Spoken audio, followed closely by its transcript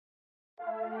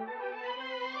Welcome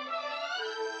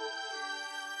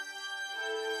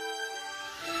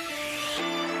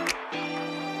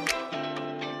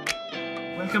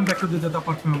back to the Jada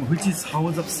Perfume, which is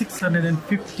house of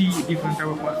 650 different type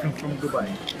of perfume from Dubai.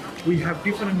 We have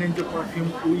different range of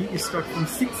perfume. We start from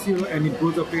 60 and it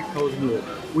goes up to 8,000 euro.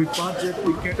 We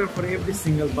cater for every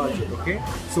single budget. Okay,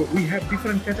 so we have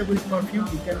different categories of perfume.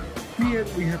 Here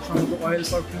we have some of the oil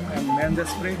perfume and men's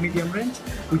spray medium range,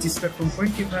 which is start from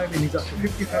 25 and is up to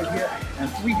 55 here.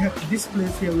 And we have this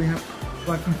place here. We have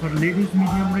perfume for ladies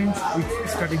medium range, which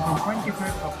is starting from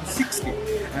 25 up to 60.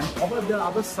 And over the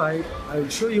other side, I will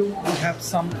show you, we have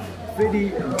some very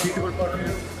beautiful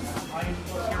perfume,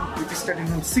 which is starting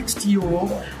from 60 euro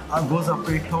and goes up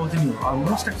to 8,000 euro. Our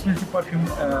most expensive perfume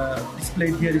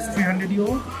displayed here is 300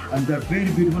 euro, and they're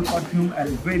very beautiful perfume and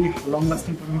very long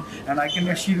lasting perfume. And I can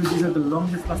assure you these are the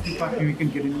longest lasting perfume you can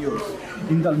get in Europe.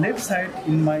 In the left side,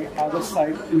 in my other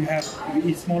side, we have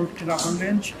a small travel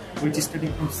range, which is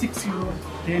starting from 6 euro,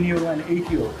 10 euro and 8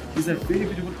 euro. These are very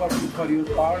beautiful perfume for your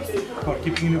purse, for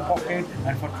keeping in your pocket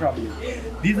and for traveling.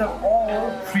 These are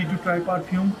all free to try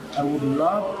perfume. I would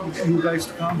love you guys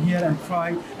to come here and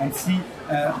try and see,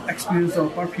 experience our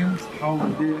perfumes, how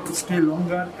they stay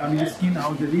longer on your skin,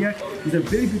 how they react. These are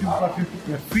very beautiful perfume.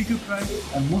 They are free to try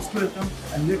and most welcome,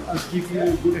 and let us give you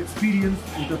a good experience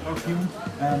with the perfume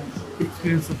and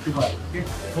experience of Dubai. Okay,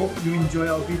 hope you enjoy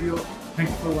our video. Thank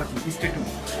you for watching. Stay tuned.